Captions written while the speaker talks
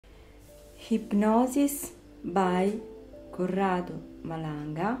Hypnosis by Corrado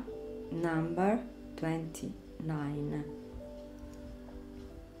Malanga, number 29.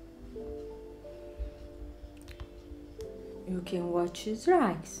 You can watch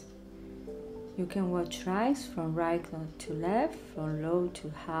strikes. You can watch strikes from right to left, from low to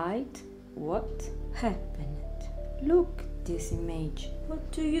high. What happened? Look this image.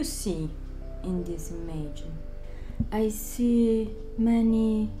 What do you see in this image? I see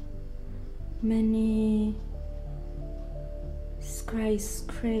many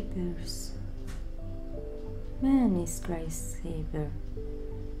skyscrapers. Many skyscrapers.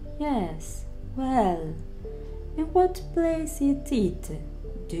 Yes, well, in what place is it?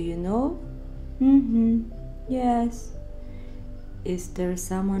 Do you know? Yes. Is there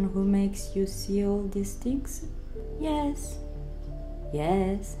someone who makes you see all these things? Yes.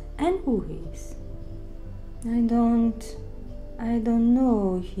 Yes, and who is? I don't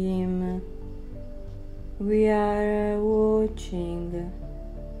know him. We are watching.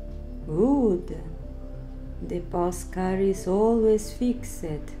 Good. The postcard is always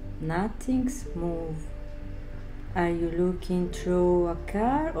fixed. Nothing's moved. Are you looking through a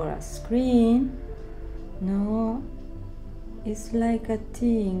car or a screen? No. It's like a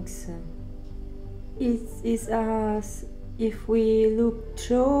things. It's as if we look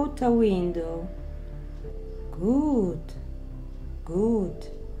through a window. Good.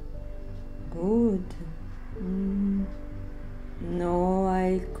 No,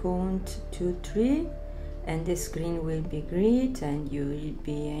 I'll count 2, 3, and the screen will be green, and you will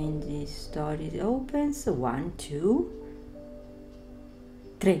be in the story opens. 1, 2,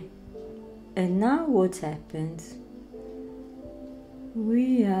 3. And now what happens?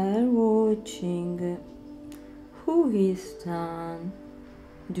 We are watching. Who is Dan?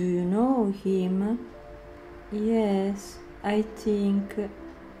 Do you know him? Yes, I think.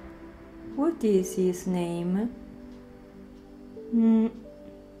 What is his name?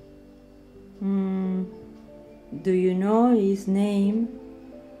 Do you know his name?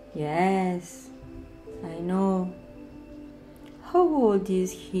 Yes, I know. How old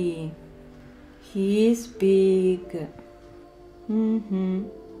is he? He is big. And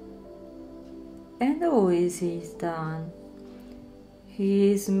how is he done?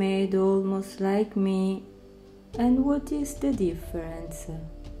 He is made almost like me. And what is the difference?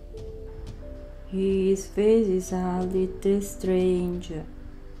 His face is a little strange.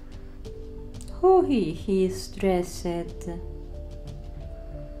 How he is dressed?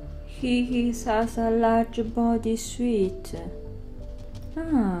 He has a large body suit.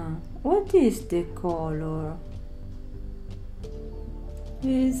 What is the color?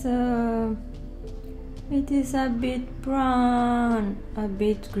 It is a bit brown, a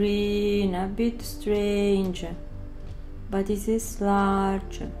bit green, a bit strange, but it is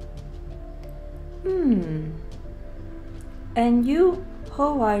large. And you,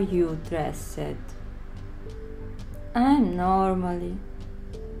 how are you dressed? I'm normally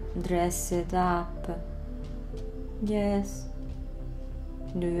dressed up. Yes.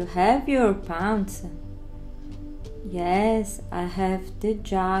 Do you have your pants? Yes, I have the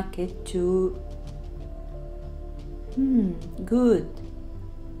jacket too. Good.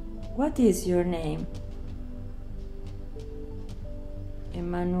 What is your name?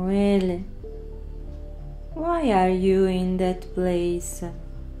 Emanuele. Why are you in that place?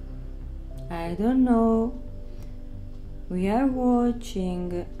 I don't know. We are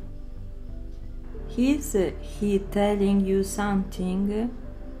watching. Is he telling you something?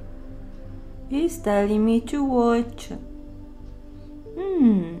 He's telling me to watch.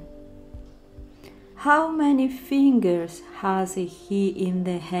 How many fingers has he in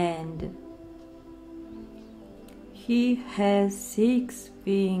the hand? He has 6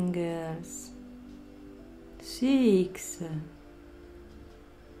 fingers. 6.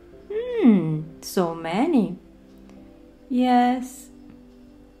 So many. Yes.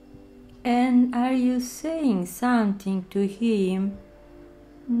 And are you saying something to him?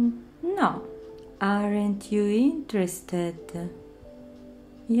 No. Aren't you interested?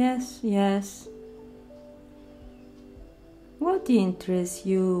 Yes. What interests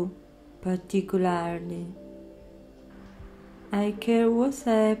you particularly? I care what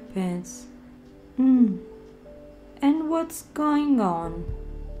happens. And what's going on?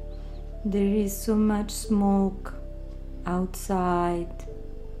 There is so much smoke outside.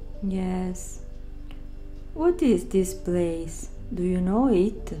 Yes. What is this place? Do you know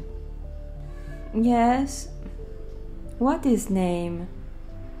it? Yes. What is name?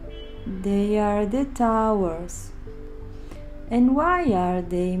 They are the towers. And why are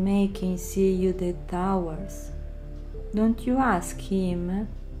they making see you the towers? Don't you ask him?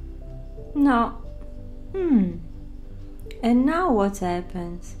 No. And now what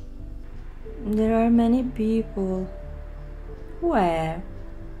happens? There are many people. Where?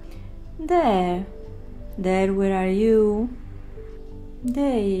 There. There, where are you?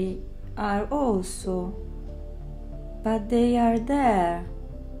 They are also. But they are there.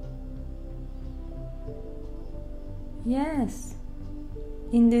 Yes.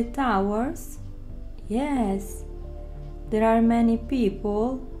 In the towers? Yes. There are many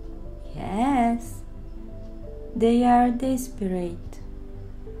people? Yes. They are desperate.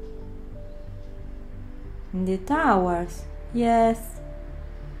 In the towers? Yes.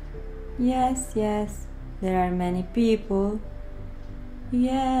 Yes, yes. There are many people?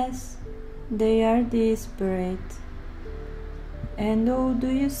 Yes. They are desperate. And oh, do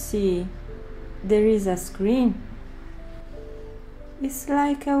you see? There is a screen. It's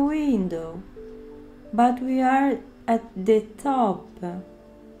like a window, but we are at the top.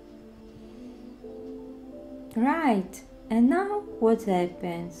 Right, and now what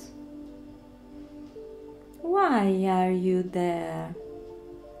happens? Why are you there?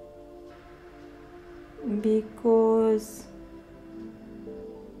 Because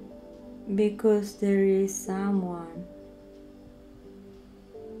there is someone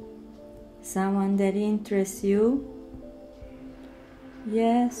that interests you.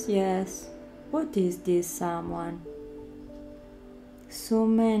 Yes, yes. What is this someone? So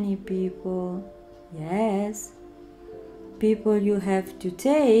many people. Yes. People you have to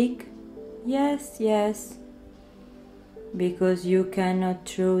take. Yes, yes. Because you cannot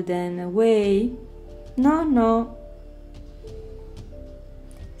throw them away. No, no.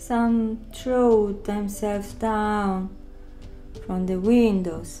 Some throw themselves down from the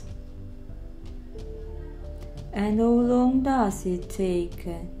windows. And how long does it take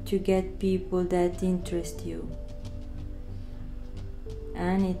to get people that interest you?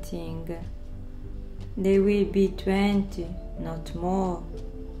 Anything. They will be 20, not more.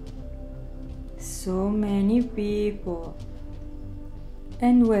 So many people.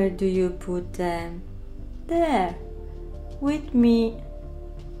 And where do you put them? There, with me.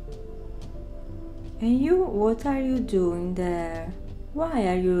 And you, what are you doing there? Why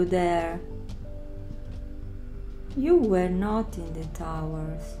are you there? You were not in the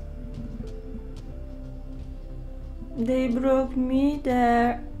towers. They brought me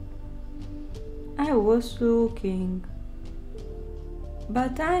there. I was looking.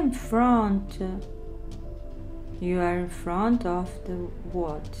 But I'm front. You are in front of the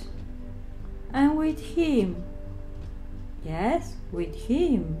what? I'm with him. Yes, with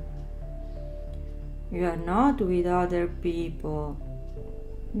him. You are not with other people.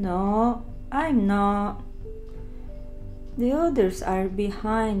 No, I'm not. The others are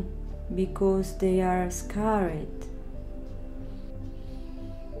behind because they are scared.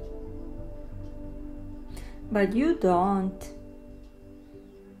 But you don't.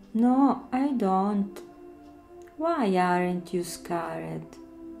 No, I don't. Why aren't you scared?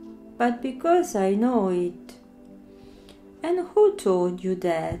 But because I know it. And who told you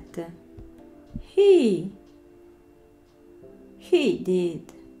that? He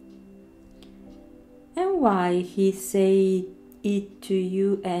did. And why he said it to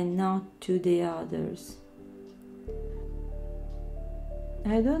you and not to the others?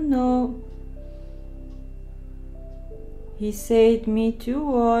 I don't know. He said me to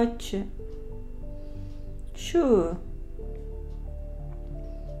watch. Sure.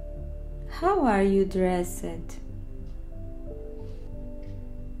 How are you dressed?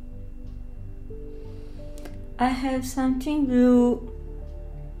 I have something blue.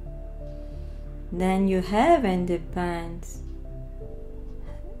 Then you haven't the pants.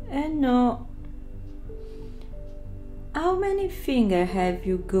 And no. How many fingers have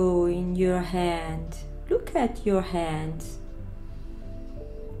you got in your hand? Look at your hands.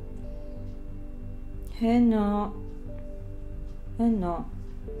 And no.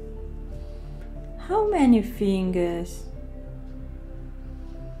 How many fingers?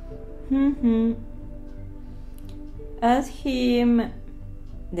 Ask him.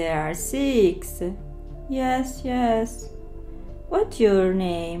 There are 6. Yes, yes. What's your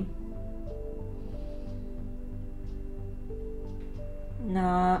name?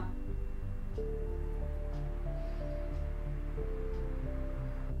 No.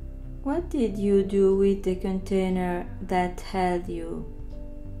 What did you do with the container that held you?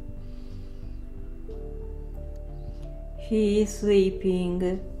 He is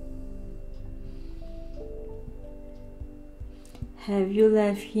sleeping. Have you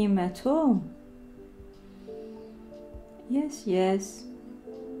left him at home? Yes, yes.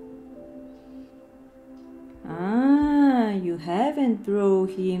 Ah, you haven't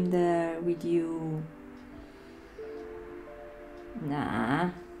brought him there with you. Nah.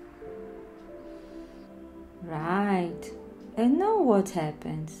 Right. And now what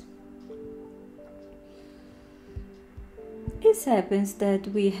happens? It happens that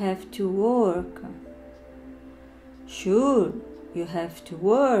we have to work. Sure, you have to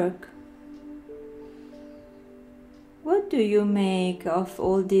work. What do you make of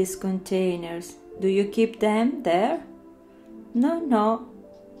all these containers? Do you keep them there? No.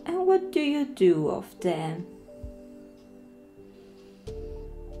 And what do you do of them?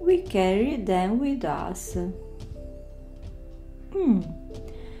 We carry them with us.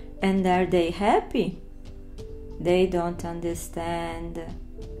 And are they happy? They don't understand.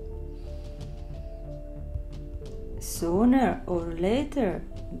 Sooner or later,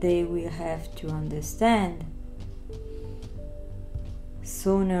 they will have to understand.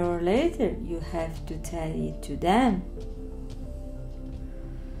 Sooner or later, you have to tell it to them.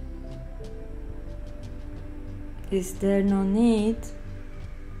 Is there no need?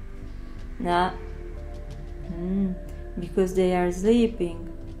 Nah. Because they are sleeping.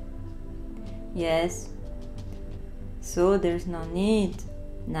 Yes. So there's no need.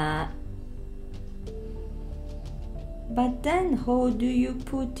 Nah. But then how do you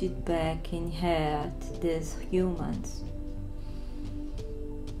put it back in heart, these humans?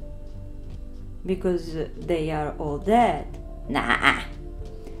 Because they are all dead. Nah.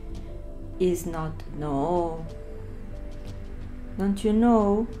 Is not no. Don't you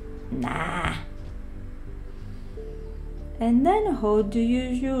know? Nah. And then how do you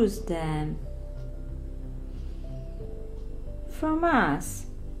use them? From us.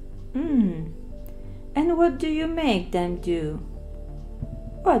 And what do you make them do?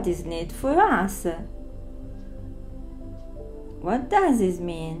 What is need for us? What does this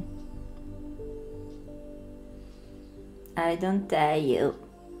mean? I don't tell you.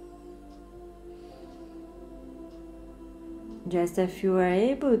 Just if you are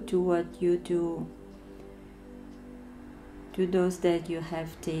able to what you do to those that you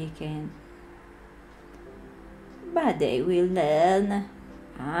have taken. But they will learn.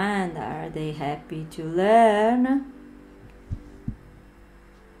 And are they happy to learn?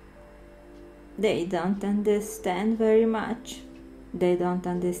 They don't understand very much. They don't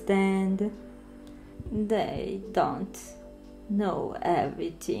understand. They don't know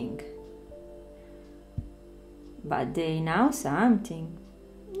everything. But they know something.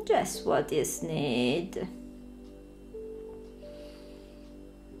 Just what is needed.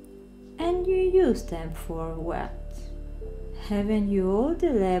 And you use them for what? Haven't you all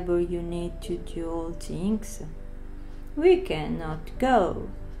the labor you need to do all things? We cannot go.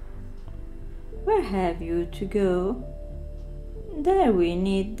 Where have you to go? There we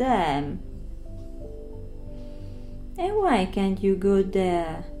need them. And why can't you go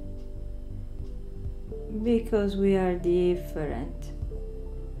there? Because we are different.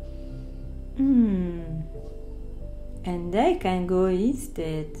 And they can go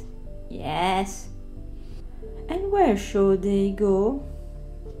instead. Yes. And where should they go?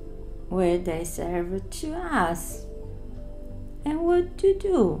 Where they serve to us. And what to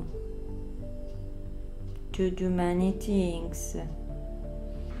do? To do many things.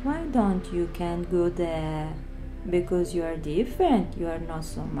 Why don't you can't go there? Because you are different, you are not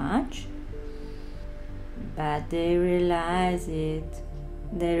so much. But they realize it.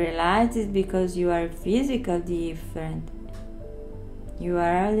 They realize it because you are physically different. You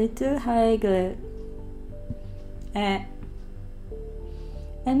are a little higher.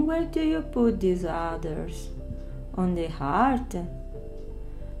 And where do you put these others? On the heart?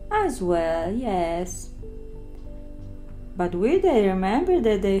 As well, yes. But will they remember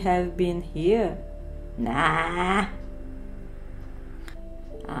that they have been here? Nah.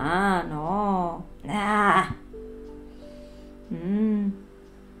 No. Nah.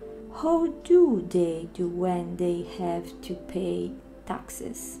 How do they do when they have to pay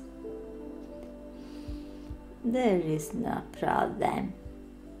taxes? There is no problem.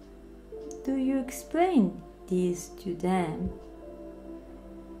 Do you explain this to them?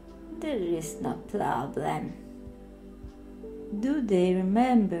 There is no problem. Do they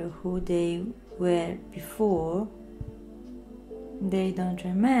remember who they were before? They don't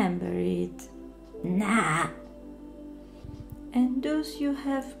remember it. Nah. And those you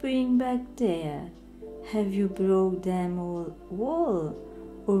have bring back there, have you broke them all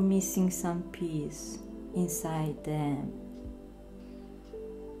or missing some piece inside them?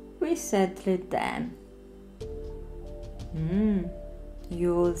 We settled them.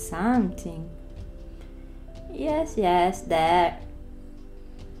 You hold something. Yes, there.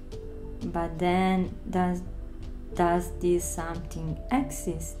 But then Does this something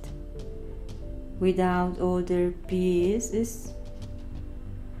exist without other pieces?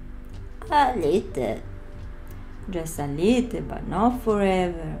 A little, just a little, but not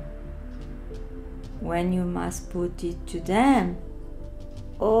forever. When you must put it to them.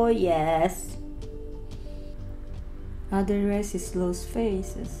 Oh yes. Otherwise lost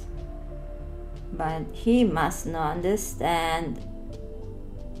faces. But he must not understand.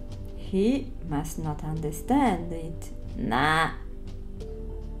 He must not understand it. Nah.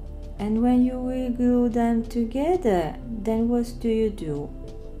 And when you will glue them together, then what do?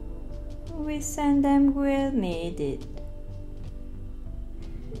 We send them where needed.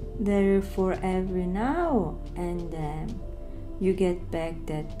 Therefore, every now and then, you get back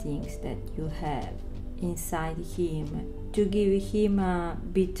the things that you have inside him to give him a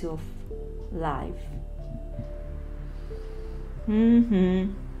bit of life.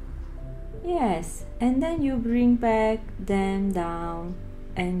 Yes, and then you bring back them down,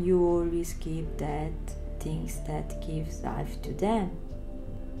 and you always keep that things that gives life to them.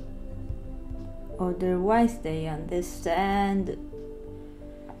 Otherwise they understand.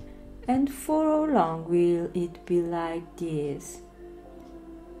 And for how long will it be like this?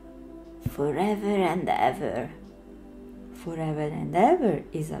 Forever and ever. Forever and ever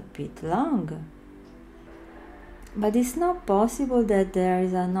is a bit long. But it's not possible that there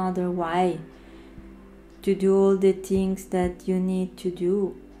is another way to do all the things that you need to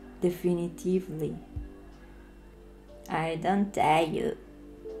do definitively. I don't tell you.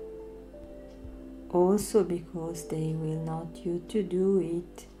 Also because they will not you to do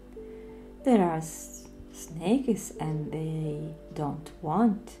it. There are snakes and they don't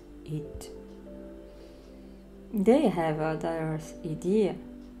want it. They have other idea.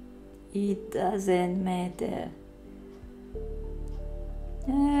 It doesn't matter.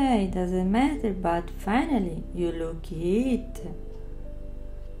 It doesn't matter, but finally you look it.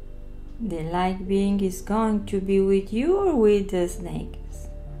 The light being is going to be with you or with the snakes?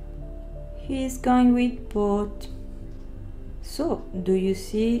 He is going with both. So, do you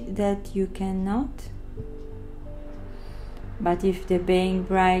see that you cannot? But if the being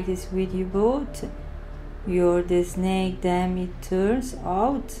bright is with you both, you're the snake, then it turns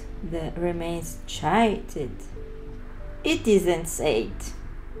out that remains cheated. It isn't said.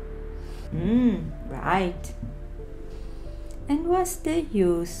 Right. And what's the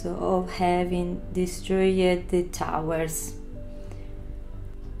use of having destroyed the towers?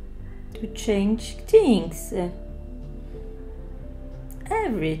 To change things.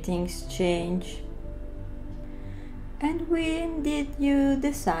 Everything's changed. And when did you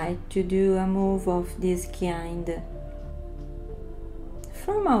decide to do a move of this kind?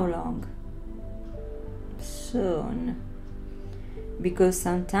 From how long? Soon. Because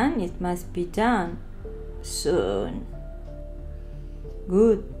sometimes it must be done soon.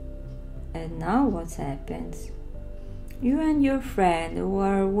 Good. And now what happens? You and your friend who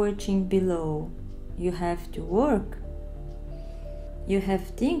are watching below, you have to work. You have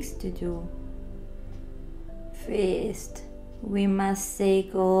things to do. First, we must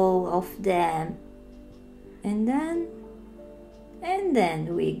take all of them. And then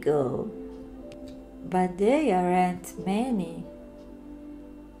we go. But they aren't many.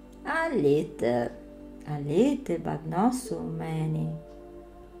 A little, but not so many.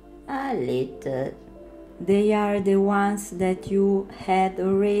 A little. They are the ones that you had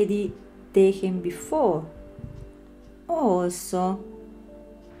already taken before. Also.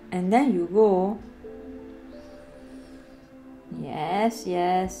 And then you go. Yes.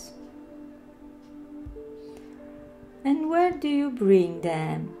 And where do you bring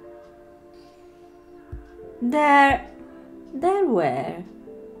them? There where?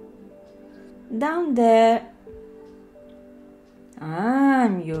 Down there.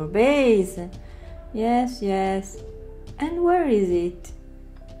 Your base. Yes. And where is it?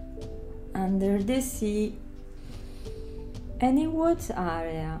 Under the sea. And in what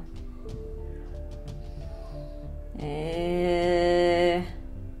area?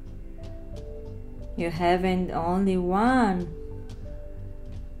 You haven't only one.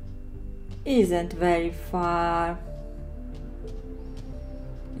 Isn't very far.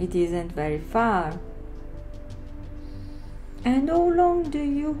 It isn't very far. And how long do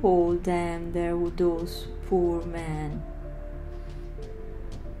you hold them there with those poor men?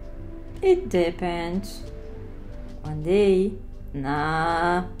 It depends. One day?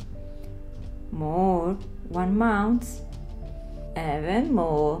 Nah. More. 1 month. Even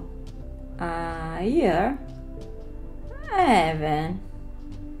more. A year. Even.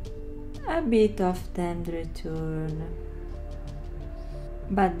 A bit of them return.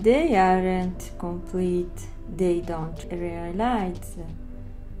 But they aren't complete. They don't realize.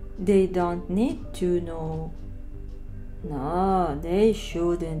 They don't need to know. No, they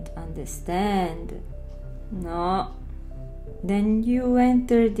shouldn't understand. No. Then you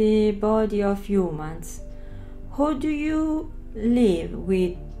enter the body of humans. How do you live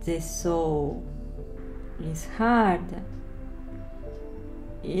with the soul? It's hard.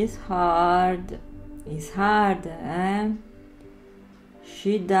 It's hard. It's hard, eh?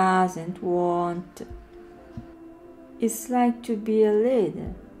 She doesn't want. It's like to be a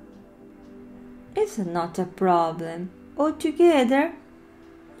leader. It's not a problem. All together?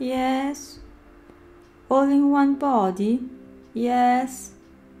 Yes. All in one body? Yes.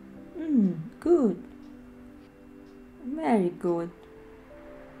 Good. Very good.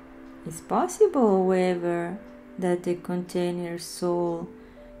 It's possible, however, that the container soul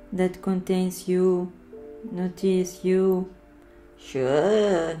that contains you noticed you.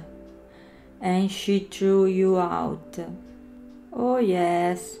 Sure. And she threw you out. Oh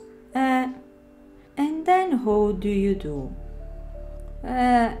yes. And then how do you do?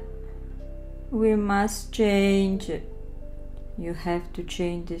 We must change. You have to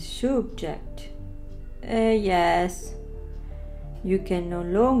change the subject. Yes. You can no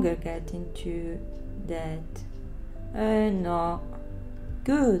longer get into that. No.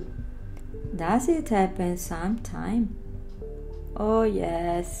 Good. Does it happen sometime? Oh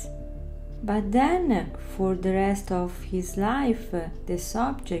yes. But then, for the rest of his life, the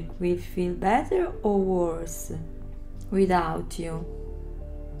subject will feel better or worse without you.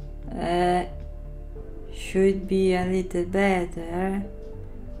 Should be a little better.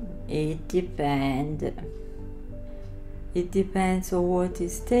 It depends. It depends on what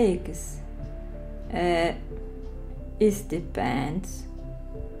it takes. It depends.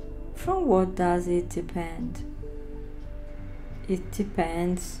 From what does it depend? It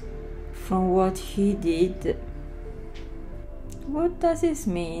depends from what he did. What does this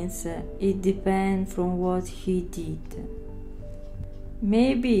mean? It depends from what he did.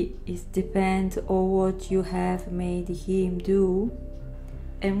 Maybe it depends on what you have made him do.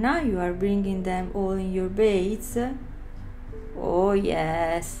 And now you are bringing them all in your base. Oh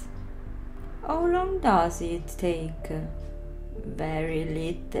yes. How long does it take? Very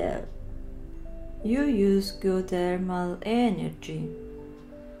little. You use geothermal energy,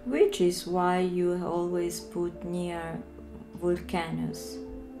 which is why you always put near volcanoes.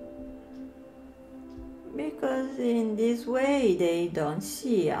 Because in this way they don't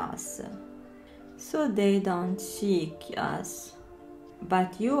see us, so they don't seek us.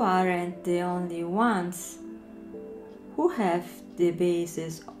 But you aren't the only ones who have the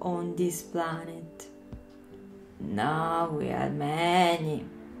bases on this planet. No, we are many.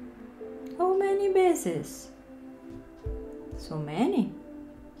 How many bases? So many?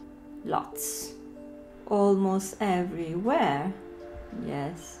 Lots. Almost everywhere.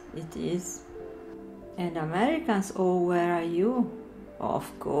 Yes, it is. And Americans, oh, where are you?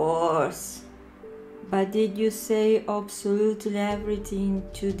 Of course. But did you say absolutely everything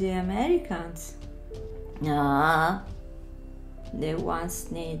to the Americans? No, they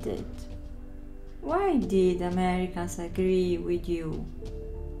once needed. Why did Americans agree with you?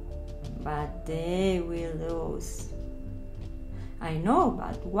 But they will lose. I know,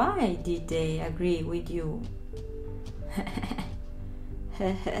 but why did they agree with you?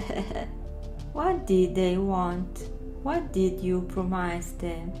 What did they want? What did you promise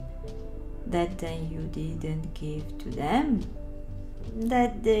them? That then you didn't give to them?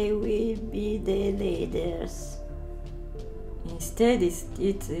 That they will be the leaders. Instead,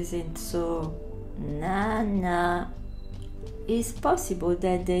 it isn't so. No. It's possible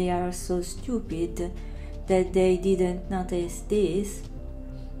that they are so stupid that they didn't notice this.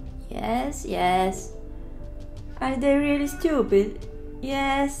 Yes. Are they really stupid?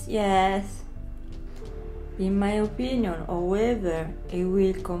 Yes. In my opinion, however, it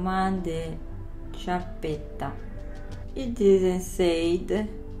will command the chappetta. It didn't say it.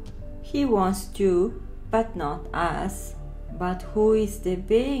 He wants to, but not us. But who is the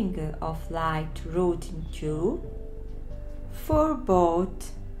being of light rooting to? For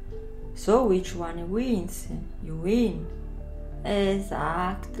both. So which one wins? You win.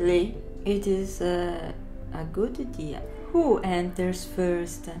 Exactly. It is a good idea. Who enters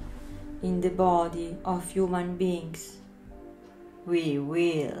first in the body of human beings? We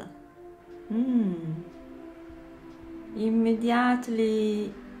will.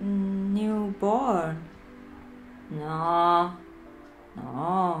 Immediately newborn? No.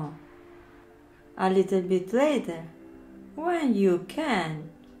 A little bit later, when you can.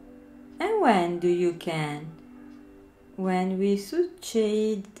 And when do you can? When we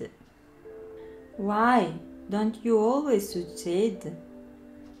succeed. Why? Don't you always succeed?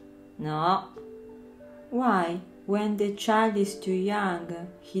 No. Why, when the child is too young,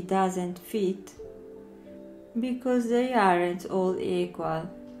 he doesn't fit? Because they aren't all equal.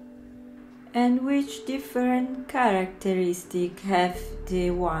 And which different characteristics have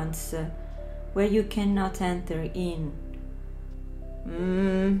the ones where you cannot enter in?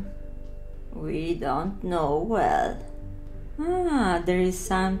 We don't know well. There is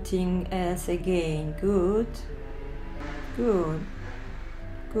something else again. Good.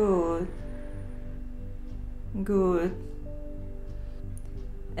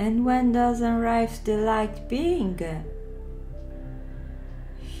 And when doesn't arrive the light being?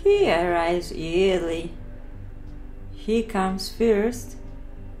 He arrives early. He comes first.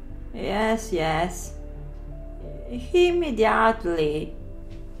 Yes. Immediately.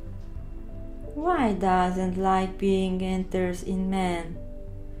 Why doesn't light being enters in man?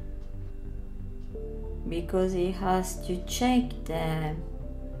 Because he has to check them.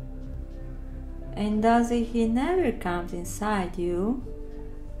 And does he never comes inside you?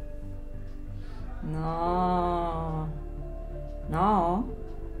 No.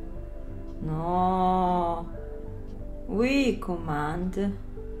 We command.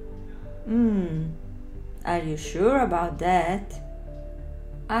 Are you sure about that?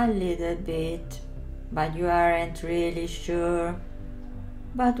 A little bit, but you aren't really sure.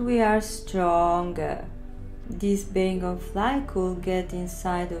 But we are stronger. This being of light could get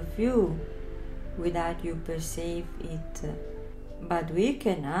inside of you without you perceive it. But we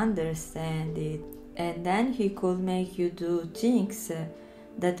can understand it. And then he could make you do things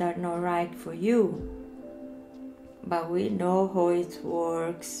that are not right for you. But we know how it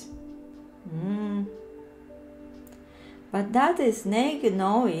works. But that snake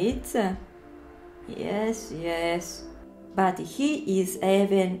knows it. Yes. But he is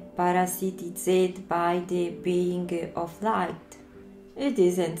even parasitized by the being of light. It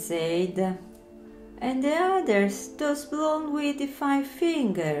isn't said. And the others, those blonde with the 5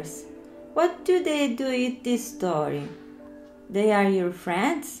 fingers, what do they do in this story? They are your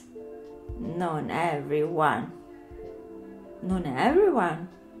friends? Not everyone. And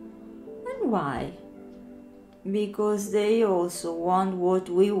why? Because they also want what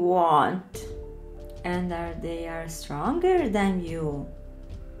we want. And they are stronger than you.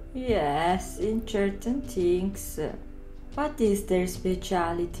 Yes, in certain things. What is their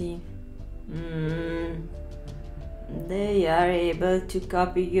speciality? They are able to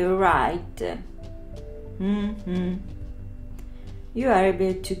copy you right. You are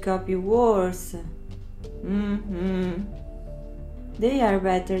able to copy words. They are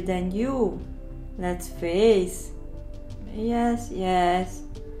better than you. Let's face. Yes.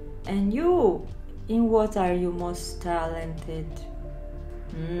 And you, in what are you most talented?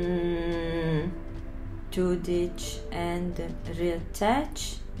 To ditch and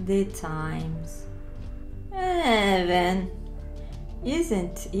reattach the times. Even,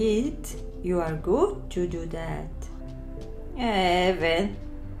 isn't it? You are good to do that. Even.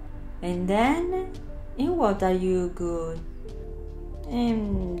 And then, in what are you good?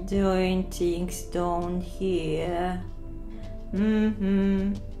 In doing things down here.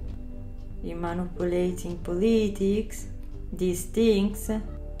 In manipulating politics. These things.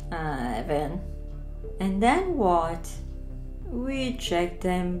 Even. And then what? We check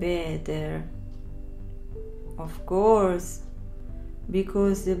them better. Of course,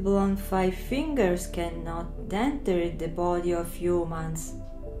 because the blonde 5 fingers cannot enter the body of humans.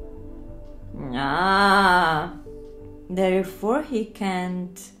 Therefore he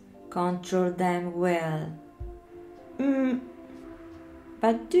can't control them well.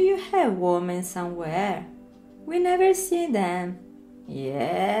 But do you have women somewhere? We never see them.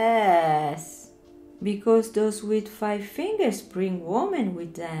 Yes, because those with 5 fingers bring women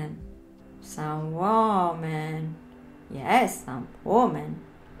with them. Some woman. Yes, some woman.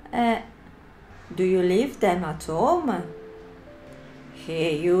 Do you leave them at home?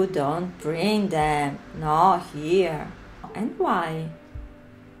 Here you don't bring them. No, here. And why?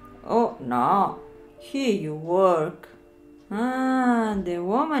 Oh, no. Here you work. The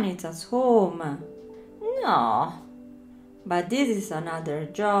woman is at home. No. But this is another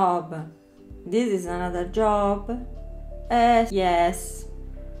job. Yes.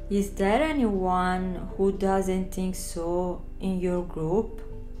 Is there anyone who doesn't think so in your group?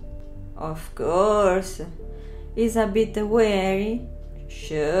 Of course. Is a bit wary?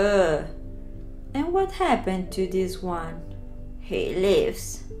 Sure. And what happened to this one? He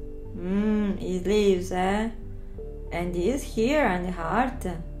lives. He lives, eh? And he's here in the heart.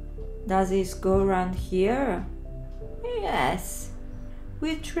 Does he go around here? Yes.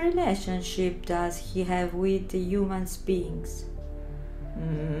 Which relationship does he have with the human beings?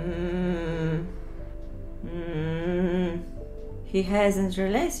 He hasn't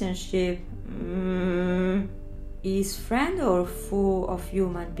relationship. Is friend or foe of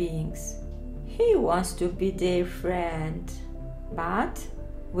human beings? He wants to be their friend, but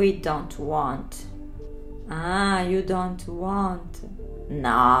we don't want. You don't want?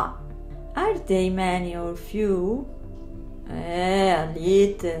 No. Are they many or few? A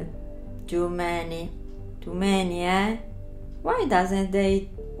little. Too many. Too many, eh? Why does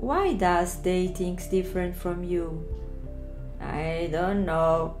they think different from you? I don't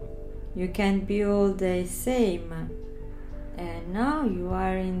know. You can't be all the same. And now you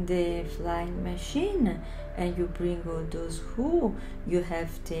are in the flying machine and you bring all those who you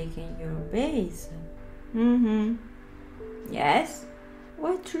have taken your base. Yes?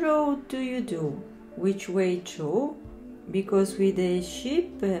 What road do you do? Which way through? Because with a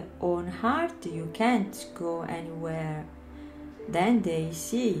ship on Earth you can't go anywhere. Then they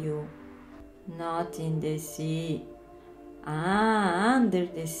see you. Not in the sea. Under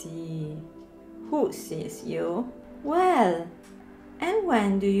the sea. Who sees you? Well, and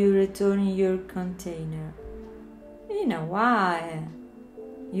when do you return in your container? In a while.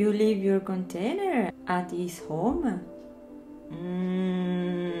 You leave your container at his home?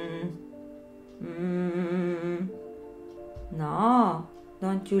 No,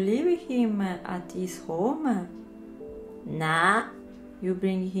 don't you leave him at his home? Nah. You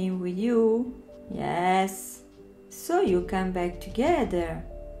bring him with you? Yes. So you come back together?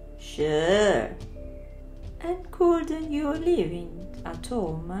 Sure. And couldn't you live at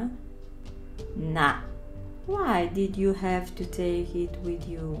home? Nah. Why did you have to take it with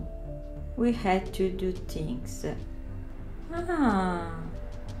you? We had to do things.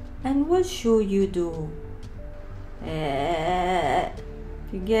 And what should you do?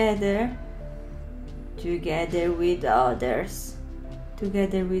 Together? Together with others.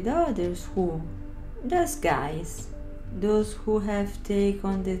 Together with others who? Those guys. Those who have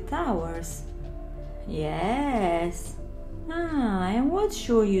taken the towers. Yes. And what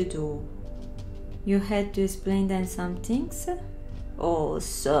should you do? You had to explain them some things?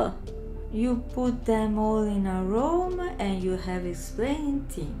 Also, you put them all in a room and you have explained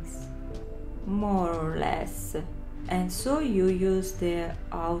things. More or less. And so you use the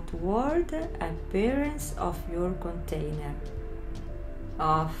outward appearance of your container.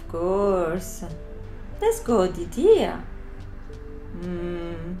 Of course. That's good idea.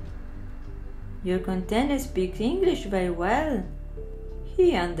 Your container speaks English very well.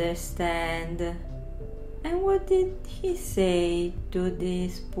 He understands. And what did he say to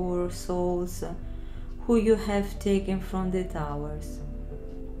these poor souls who you have taken from the towers?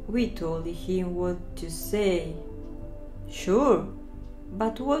 We told him what to say. Sure,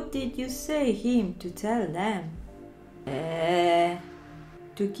 but what did you say him to tell them?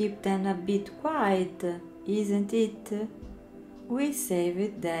 To keep them a bit quiet, isn't it? We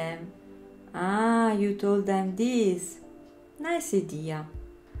saved them. You told them this. Nice idea.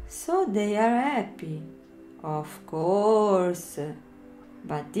 So they are happy. Of course.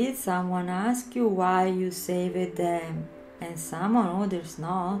 But did someone ask you why you saved them and someone others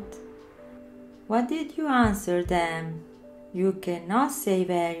not? What did you answer them? You cannot save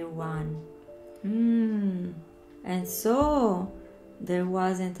everyone. And so there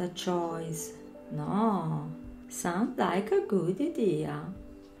wasn't a choice. No. Sounds like a good idea.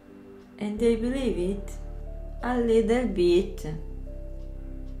 And they believe it? A little bit.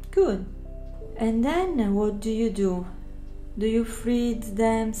 Good. And then what do you do? Do you feed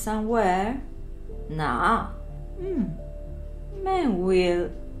them somewhere? No. Men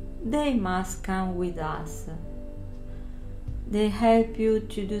will. They must come with us. They help you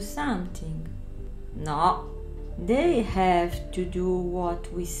to do something. No. They have to do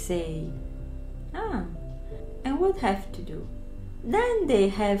what we say. And what have to do? Then they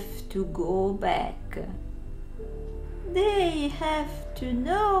have to go back. They have to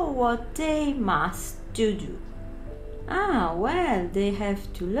know what they must do. Well, they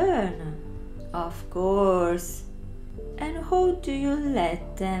have to learn. Of course. And how do you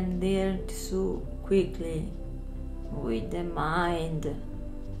let them learn so quickly? With the mind.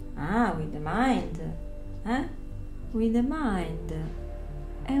 With the mind. With the mind.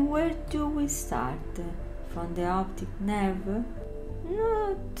 And where do we start? From the optic nerve?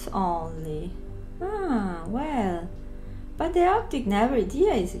 Not only. Well, but the optic nerve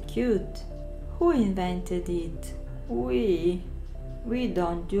idea is cute. Who invented it? We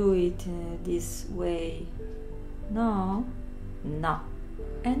don't do it this way. No? No.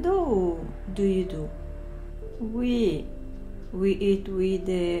 And how do you do? We. We eat with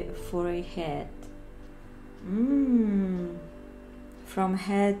the forehead. From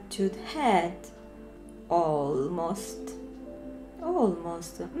head to head. Almost.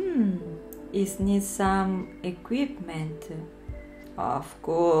 It needs some equipment. Of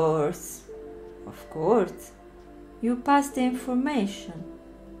course. You pass the information.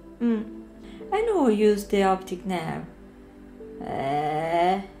 And who used the optic nerve?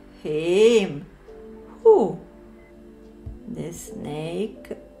 Him. Who? The snake.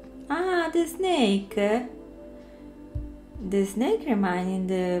 The snake. The snake remains in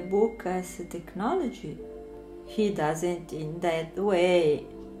the book as a technology. He doesn't in that way.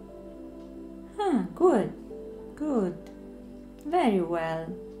 Good. Very well.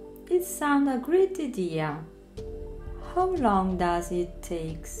 It sounds a great idea. How long does it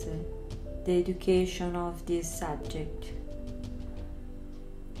take, the education of this subject?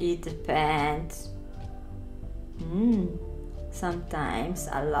 It depends. Sometimes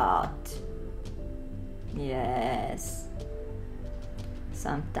a lot. Yes.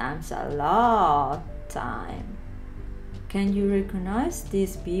 Sometimes a lot time. Can you recognize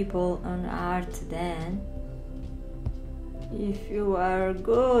these people on Earth then? If you are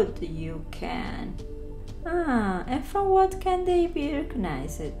good, you can. And from what can they be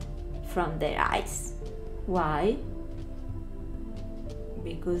recognized? From their eyes. Why?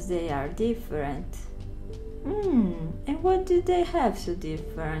 Because they are different. And what do they have so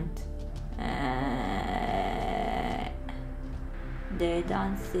different? They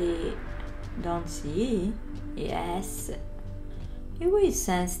don't see. Don't see? Yes. In which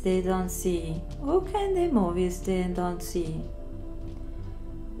sense they don't see? How can they move if they don't see?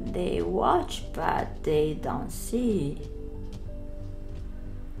 They watch but they don't see.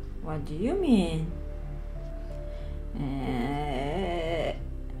 What do you mean?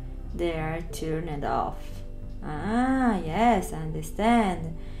 They are turned off. Yes, I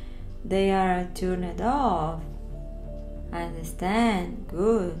understand. They are turned off. I understand.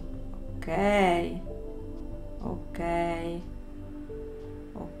 Good. Okay.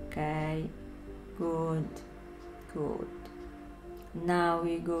 Good. Now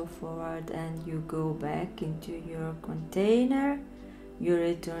we go forward and you go back into your container. You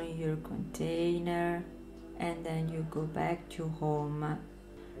return your container and then you go back to home.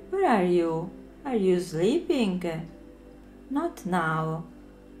 Where are you? Are you sleeping? Not now.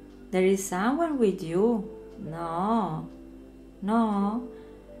 There is someone with you? No.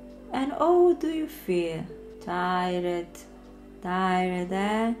 And how do you feel? Tired,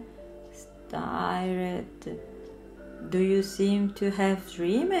 eh? Tired. Do you seem to have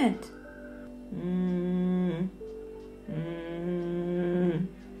dreamed?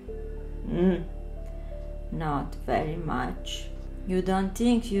 Not very much. You don't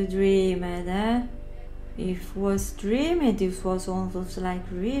think you dreamed, eh? If was dreamed, it was almost like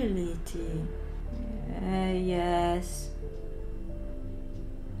reality. Yes.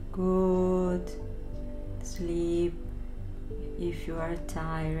 Good. Sleep if you are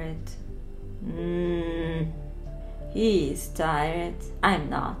tired. He is tired. I'm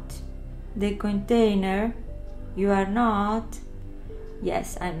not. The container? You are not?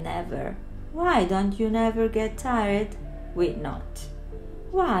 Yes, I'm never. Why don't you never get tired? We not.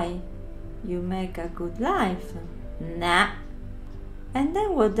 Why? You make a good life. Nah. And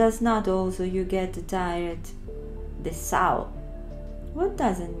then what does not also you get tired? The soul. What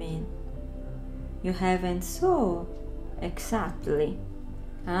does it mean? You haven't soul. Exactly.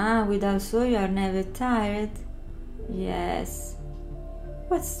 Without soul you are never tired. Yes.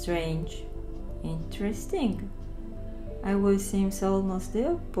 What's strange? Interesting. I will seem almost the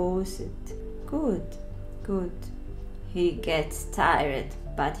opposite. Good. He gets tired,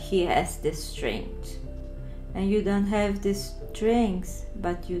 but he has the strength. And you don't have the strength,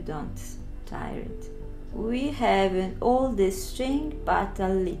 but you don't tired. We haven't all the strength, but a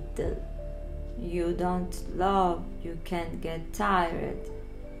little. You don't love, you can't get tired.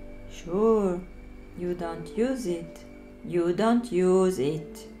 Sure, you don't use it. You don't use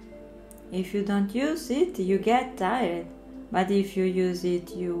it. If you don't use it, you get tired. But if you use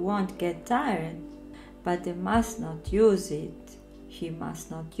it, you won't get tired. But he must not use it. He must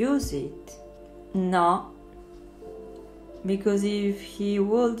not use it. No. Because if he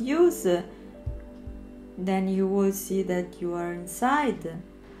would use, then you will see that you are inside.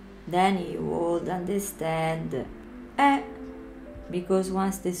 Then he would understand. Because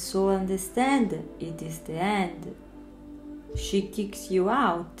once the soul understands, it is the end. She kicks you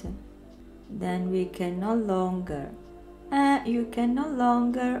out. Then we can no longer. You can no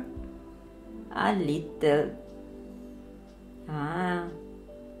longer. A little.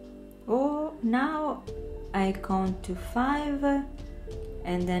 Oh, now I count to 5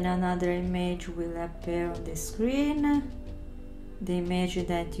 and then another image will appear on the screen. The image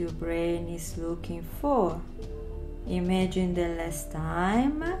that your brain is looking for. Imagine the last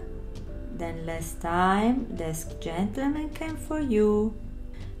time, then last time this gentleman came for you.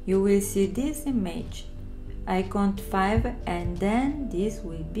 You will see this image. I count 5 and then this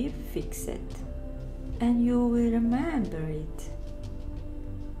will be fixed. And you will remember it.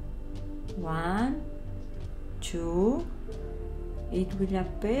 1, 2, it will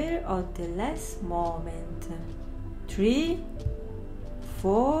appear at the last moment. 3,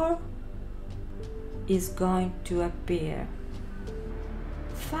 4 is going to appear.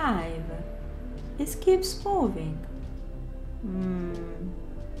 5, it keeps moving.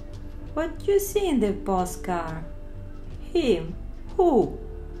 What do you see in the postcard? Him. Who?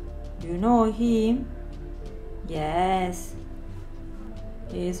 Do you know him? Yes,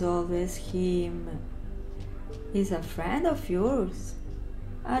 it's always him. He's a friend of yours.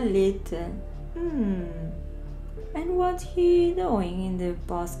 A little. And what he doing in the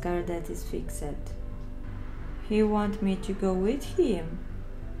postcard that is fixed? He want me to go with him.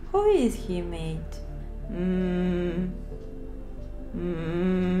 Who is he, mate?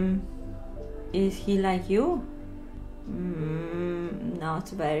 Is he like you? Not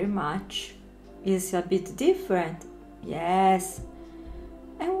very much. Is a bit different? Yes.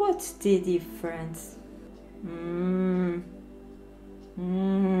 And what's the difference?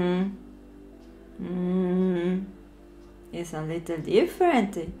 It's a little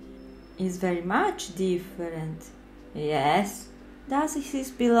different. It's very much different. Yes. Does he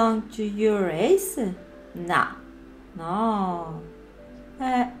belong to your race? Nah. No.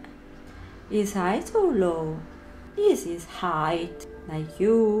 Is height or low? Is his height like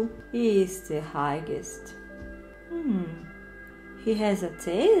you? He is the highest. He has a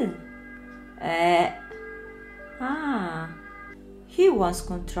tail? He wants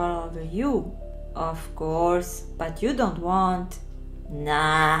control over you. Of course, but you don't want.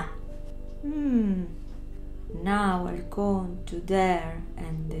 Nah. Now I'll go to there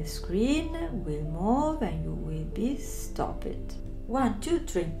and the screen will move and you will be stopped. 1, 2,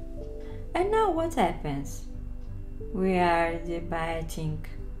 3. And now what happens? We are debating.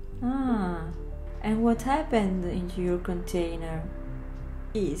 And what happened into your container?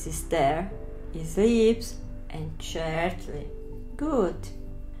 He is there. He sleeps and gently. Good.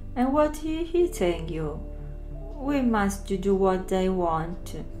 And what he telling you? We must do what they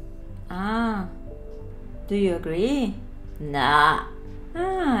want. Do you agree? Nah.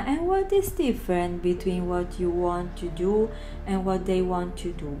 And what is different between what you want to do and what they want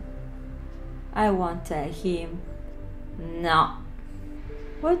to do? I won't tell him. No.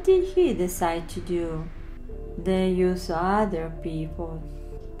 What did he decide to do? They use other people,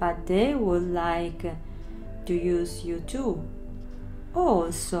 but they would like to use you too.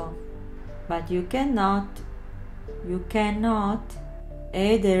 Also, but you cannot,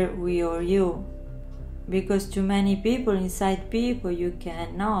 either we or you, because too many people inside people, you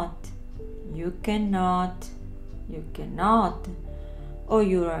cannot, or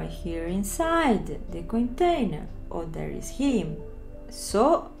you are here inside the container, or there is him.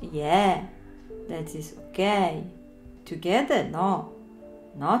 So, yeah, that is okay. Together, no,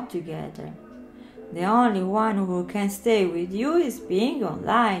 not together. The only one who can stay with you is being on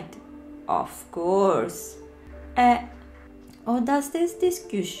light. Of course. Or does this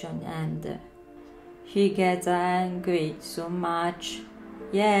discussion end? He gets angry so much.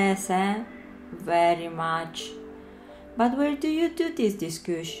 Yes, very much. But where do you do this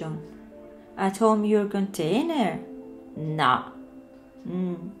discussion? At home, your container? No.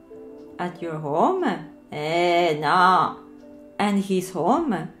 At your home? No. And his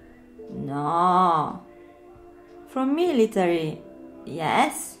home? No. From military?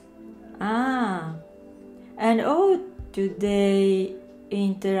 Yes. And how do they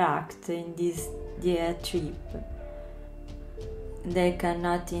interact in this trip? They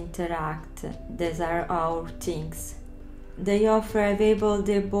cannot interact. These are our things. They offer available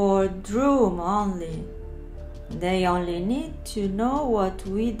the boardroom only. They only need to know what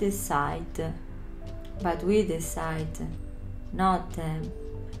we decide. But we decide, not them.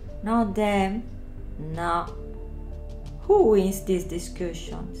 Not them? No. Who wins these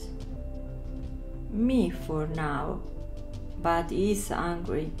discussions? Me for now. But he's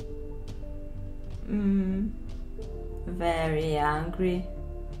angry. Very angry.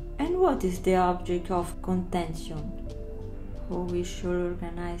 And what is the object of contention? How we should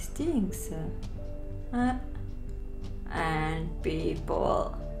organize things? And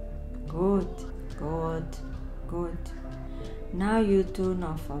people. Good. Now you turn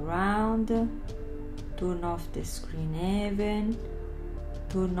off around turn off the screen even,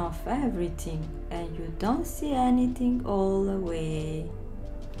 turn off everything, and you don't see anything all the way.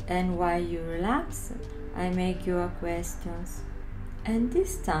 And while you relax, I make you a questions. And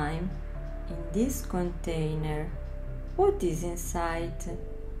this time, in this container, what is inside?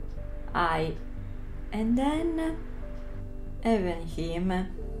 And then even him.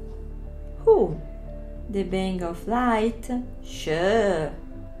 Who? The bang of light? Sure.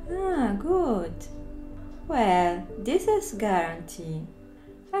 Ah, good. Well, this is guarantee.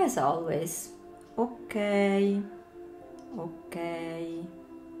 As always. Okay.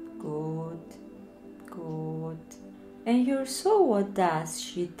 Good. And your soul, what does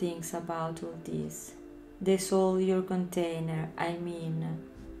she thinks about all this? The soul, your container, I mean.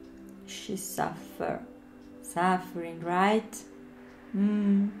 She suffering, right?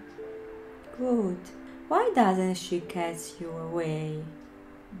 Good. Why doesn't she catch you away?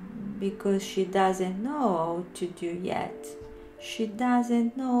 Because she doesn't know how to do yet. She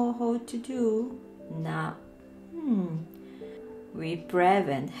doesn't know how to do? No. We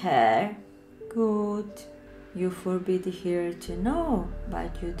prevent her. Good. You forbid her to know,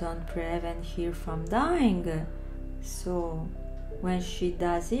 but you don't prevent her from dying. So, when she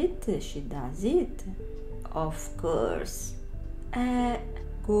does it, she does it. Of course.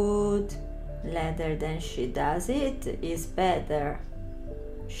 Good. Later than she does it is better.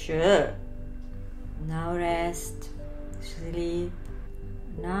 Sure. Now rest. Sleep.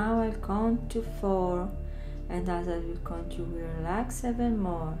 Now I'll count to 4. And as I will count, you will relax even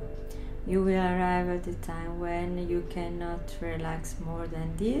more. You will arrive at the time when you cannot relax more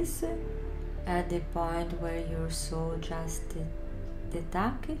than this, at the point where your soul just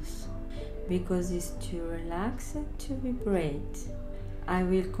detaches, because it's too relaxed to vibrate. I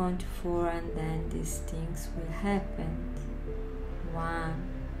will count 4 and then these things will happen. 1,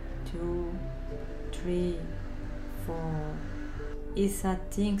 2, 3, 4. It's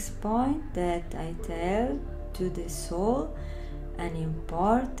at this point that I tell to the soul an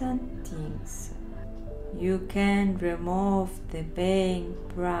important things. You can remove the pain,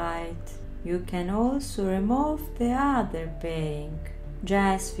 right? You can also remove the other pain.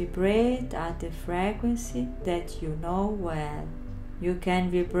 Just vibrate at the frequency that you know well. You can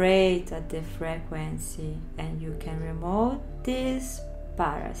vibrate at the frequency and you can remove this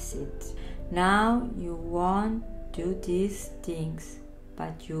parasite. Now you won't do these things,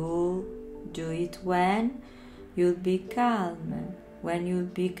 but you'll do it when you'll be calm. When you'll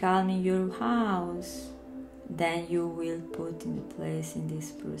be calm in your house, then you will put in place in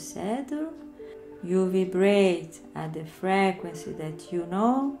this procedure. You vibrate at the frequency that you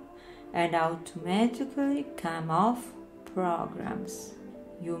know and automatically come off programs.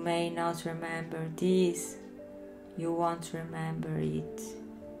 You may not remember this, you won't remember it,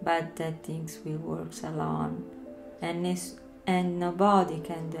 but that things will work alone, and nobody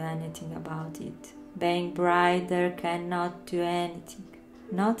can do anything about it. Being brighter cannot do anything.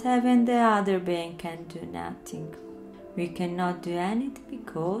 Not even the other being can do nothing. We cannot do anything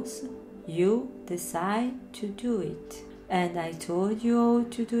because you decide to do it. And I told you how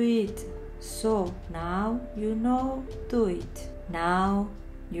to do it. So now you know, do it. Now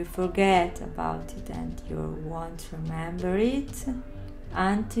you forget about it and you won't remember it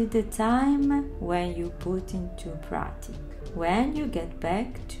until the time when you put into practice. When you get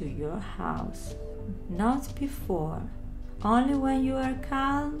back to your house. Not before. Only when you are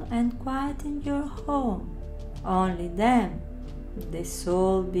calm and quiet in your home. Only then the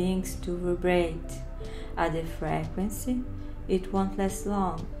soul begins to vibrate at the frequency. It won't last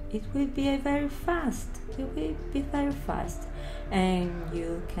long. It will be very fast. And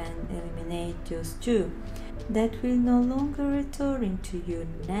you can eliminate those two that will no longer return to you.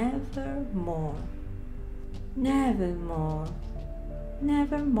 Never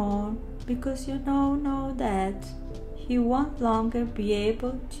more, because you know that he won't longer be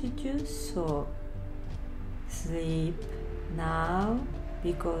able to do so. Sleep now,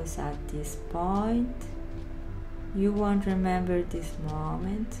 because at this point you won't remember this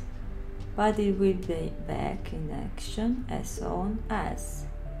moment, but it will be back in action as soon as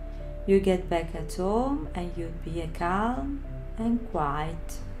you get back at home and you'll be calm and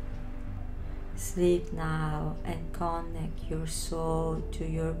quiet. Sleep now and connect your soul to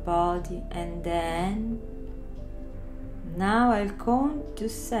your body, and then now I'll count to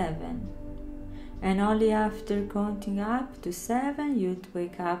 7, and only after counting up to 7 you'd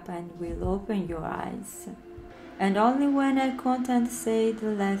wake up and will open your eyes. And only when I count and say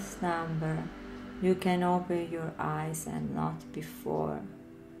the last number you can open your eyes and not before.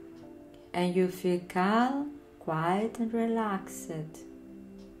 And you feel calm, quiet and relaxed.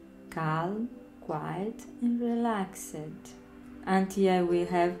 Calm, quiet and relaxed until we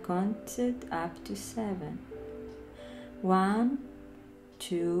have counted up to 7. 1,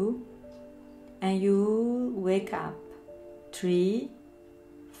 2, and you wake up. 3,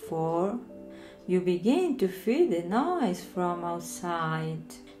 4, you begin to feel the noise from outside.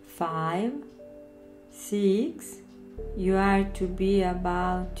 5, 6, you are to be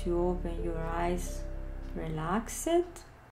about to open your eyes, relaxed.